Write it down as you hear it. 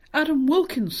Adam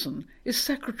Wilkinson is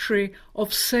secretary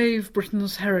of Save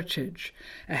Britain's Heritage,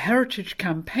 a heritage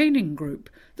campaigning group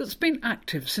that's been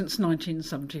active since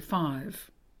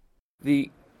 1975. The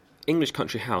English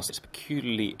country house is a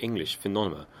peculiarly English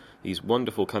phenomenon. These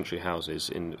wonderful country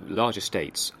houses in large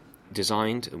estates,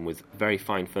 designed and with very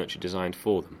fine furniture designed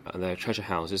for them. And they're treasure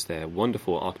houses, they're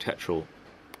wonderful architectural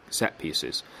set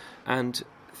pieces, and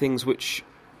things which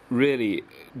really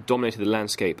dominated the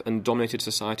landscape and dominated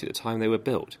society at the time they were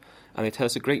built. And they tell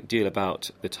us a great deal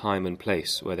about the time and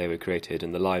place where they were created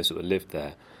and the lives that were lived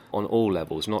there on all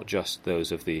levels, not just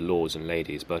those of the lords and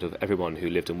ladies, but of everyone who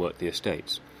lived and worked the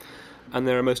estates. And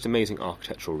they're a most amazing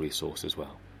architectural resource as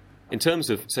well. In terms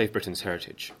of Save Britain's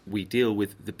Heritage, we deal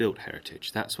with the built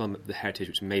heritage. That's the heritage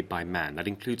which is made by man. That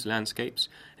includes landscapes,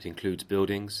 it includes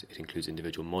buildings, it includes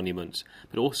individual monuments,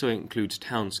 but also includes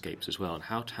townscapes as well, and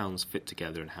how towns fit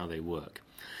together and how they work.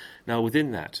 Now,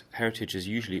 within that, heritage is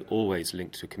usually always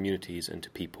linked to communities and to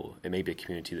people. It may be a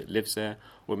community that lives there,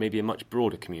 or it may be a much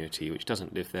broader community which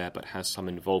doesn't live there but has some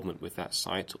involvement with that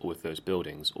site or with those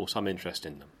buildings, or some interest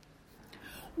in them.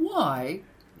 Why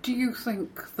do you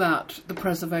think that the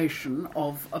preservation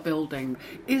of a building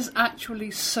is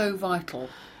actually so vital?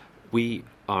 We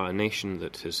are a nation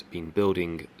that has been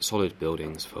building solid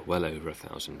buildings for well over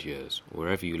 1,000 years.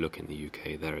 Wherever you look in the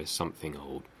UK, there is something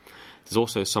old. There's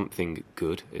also something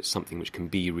good. It's something which can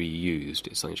be reused.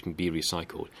 It's something which can be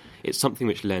recycled. It's something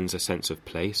which lends a sense of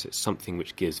place. It's something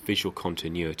which gives visual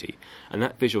continuity. And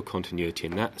that visual continuity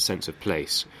and that sense of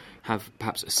place have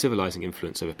perhaps a civilising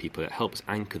influence over people that helps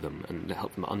anchor them and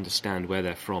help them understand where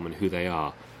they're from and who they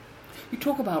are. You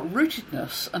talk about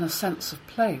rootedness and a sense of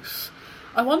place.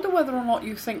 I wonder whether or not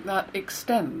you think that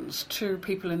extends to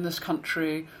people in this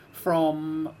country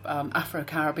from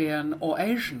Afro-Caribbean or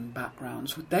Asian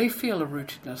backgrounds. Would they feel a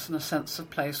rootedness and a sense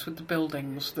of place with the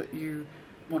buildings that you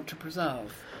want to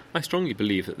preserve? I strongly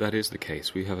believe that that is the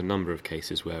case. We have a number of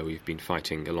cases where we've been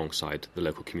fighting alongside the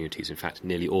local communities. In fact,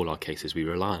 nearly all our cases we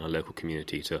rely on a local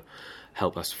community to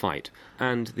help us fight.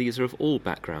 And these are of all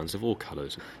backgrounds, of all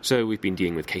colours. So we've been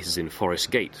dealing with cases in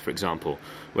Forest Gate, for example,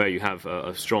 where you have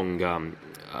a strong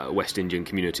West Indian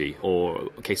community, or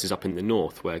cases up in the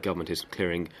north where government is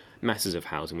clearing masses of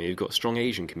housing where you've got strong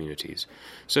Asian communities.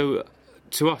 So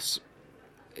to us,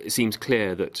 it seems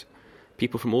clear that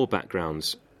people from all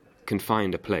backgrounds can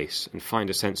find a place and find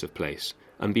a sense of place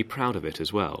and be proud of it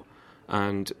as well.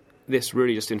 And this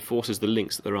really just enforces the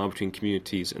links that there are between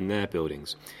communities and their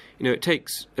buildings. You know, it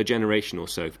takes a generation or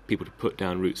so for people to put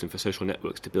down roots and for social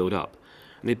networks to build up.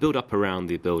 And they build up around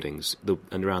the buildings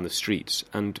and around the streets,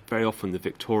 and very often the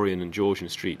Victorian and Georgian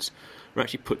streets are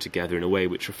actually put together in a way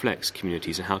which reflects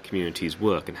communities and how communities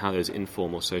work and how those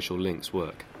informal social links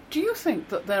work. Do you think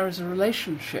that there is a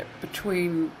relationship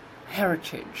between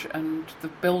heritage and the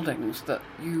buildings that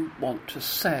you want to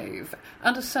save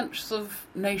and a sense of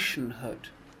nationhood?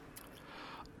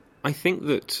 I think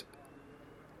that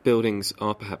buildings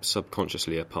are perhaps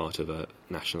subconsciously a part of a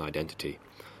national identity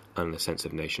and a sense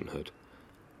of nationhood.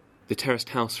 The terraced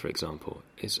house, for example,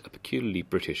 is a peculiarly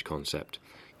British concept,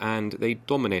 and they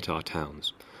dominate our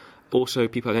towns. Also,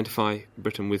 people identify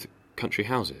Britain with country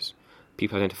houses.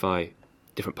 People identify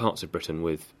different parts of Britain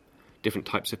with different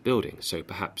types of buildings. So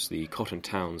perhaps the cotton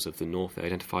towns of the north, they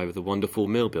identify with the wonderful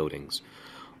mill buildings.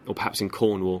 Or perhaps in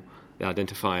Cornwall, they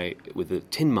identify with the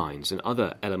tin mines and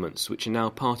other elements which are now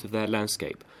part of their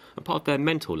landscape, and part of their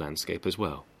mental landscape as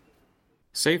well.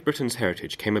 Save Britain's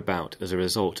Heritage came about as a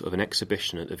result of an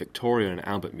exhibition at the Victoria and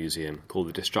Albert Museum called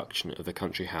The Destruction of the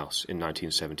Country House in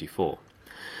 1974.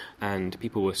 And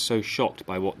people were so shocked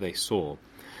by what they saw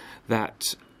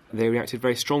that they reacted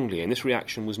very strongly, and this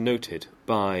reaction was noted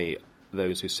by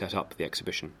those who set up the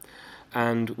exhibition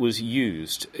and was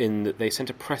used in that they sent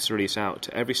a press release out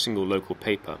to every single local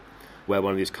paper where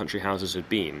one of these country houses had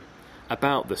been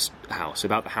about the house,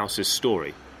 about the house's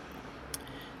story.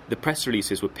 The press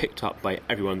releases were picked up by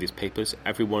every one of these papers.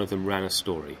 Every one of them ran a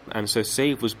story. And so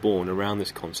SAVE was born around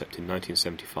this concept in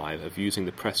 1975 of using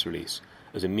the press release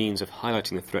as a means of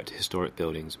highlighting the threat to historic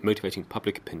buildings, motivating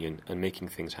public opinion and making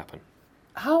things happen.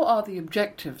 How are the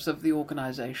objectives of the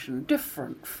organisation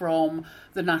different from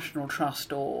the National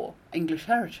Trust or English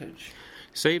Heritage?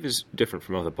 SAVE is different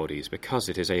from other bodies because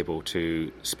it is able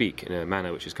to speak in a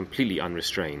manner which is completely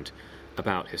unrestrained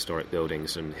about historic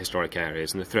buildings and historic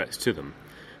areas and the threats to them.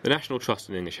 The National Trust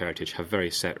and English Heritage have very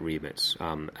set remits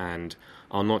and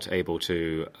are not able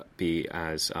to be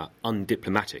as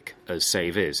undiplomatic as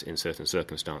SAVE is in certain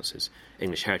circumstances.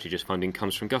 English Heritage's funding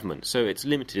comes from government, so it's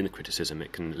limited in the criticism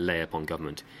it can lay upon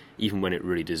government, even when it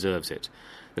really deserves it.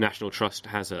 The National Trust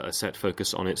has a set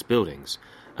focus on its buildings,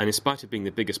 and in spite of being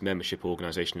the biggest membership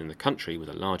organisation in the country, with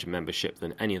a larger membership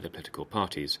than any of the political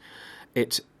parties,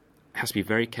 it has to be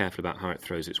very careful about how it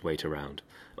throws its weight around.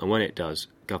 And when it does,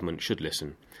 government should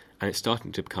listen. And it's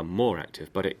starting to become more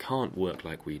active, but it can't work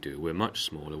like we do. We're much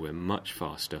smaller, we're much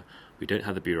faster, we don't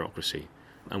have the bureaucracy,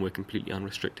 and we're completely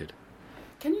unrestricted.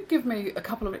 Can you give me a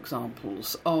couple of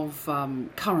examples of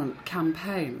current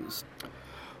campaigns?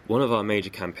 One of our major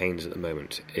campaigns at the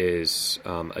moment is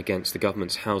against the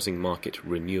government's housing market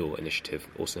renewal initiative,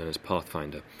 also known as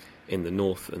Pathfinder, in the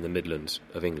North and the Midlands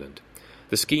of England.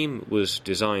 The scheme was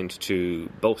designed to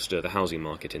bolster the housing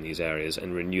market in these areas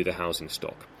and renew the housing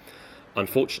stock.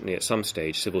 Unfortunately, at some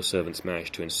stage, civil servants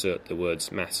managed to insert the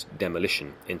words mass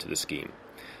demolition into the scheme,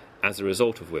 as a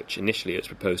result of which initially it was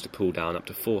proposed to pull down up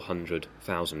to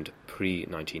 400,000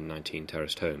 pre-1919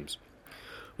 terraced homes.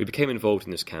 We became involved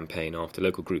in this campaign after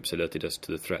local groups alerted us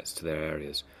to the threats to their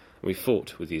areas, and we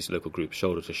fought with these local groups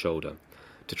shoulder to shoulder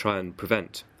to try and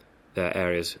prevent their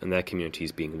areas and their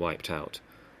communities being wiped out.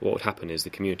 What would happen is the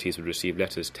communities would receive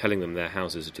letters telling them their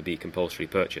houses are to be compulsory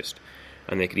purchased,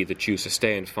 and they could either choose to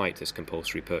stay and fight this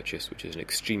compulsory purchase, which is an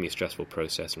extremely stressful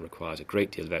process and requires a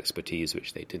great deal of expertise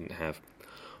which they didn't have,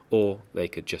 or they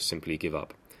could just simply give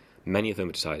up. Many of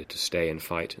them decided to stay and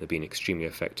fight and have been extremely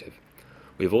effective.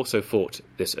 We've also fought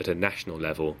this at a national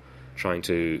level, trying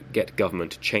to get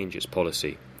government to change its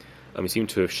policy, and we seem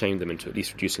to have shamed them into at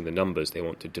least reducing the numbers they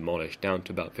want to demolish down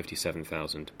to about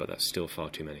 57,000, but that's still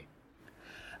far too many.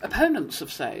 Opponents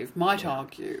of SAVE might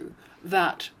argue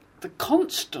that the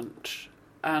constant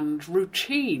and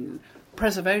routine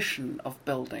preservation of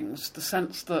buildings, the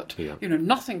sense that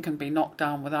nothing can be knocked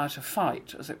down without a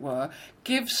fight, as it were,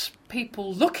 gives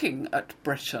people looking at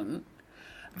Britain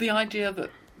the idea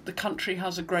that the country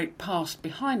has a great past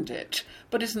behind it,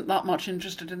 but isn't that much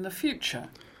interested in the future.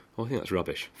 Well, I think that's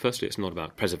rubbish. Firstly, it's not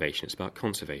about preservation, it's about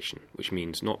conservation, which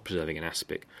means not preserving an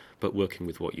aspect, but working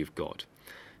with what you've got.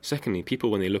 Secondly,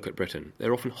 people, when they look at Britain,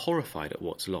 they're often horrified at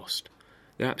what's lost.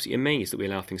 They're absolutely amazed that we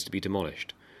allow things to be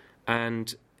demolished.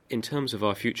 And in terms of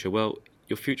our future, well,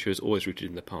 your future is always rooted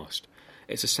in the past.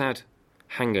 It's a sad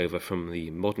hangover from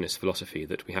the modernist philosophy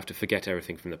that we have to forget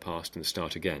everything from the past and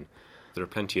start again. There are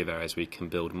plenty of areas where you can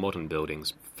build modern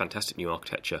buildings, fantastic new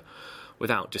architecture,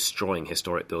 without destroying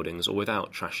historic buildings or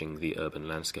without trashing the urban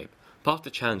landscape. Part of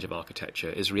the challenge of architecture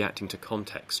is reacting to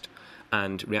context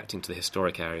and reacting to the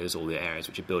historic areas or the areas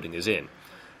which a building is in.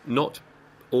 Not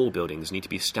all buildings need to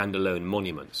be standalone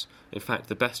monuments. In fact,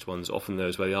 the best ones are often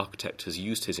those where the architect has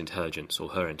used his intelligence or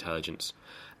her intelligence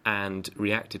and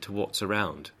reacted to what's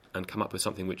around and come up with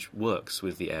something which works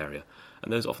with the area.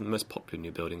 And those are often the most popular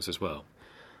new buildings as well.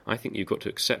 I think you've got to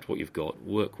accept what you've got,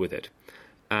 work with it,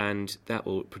 and that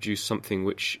will produce something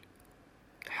which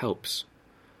helps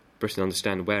Britain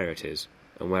understand where it is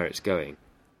and where it's going.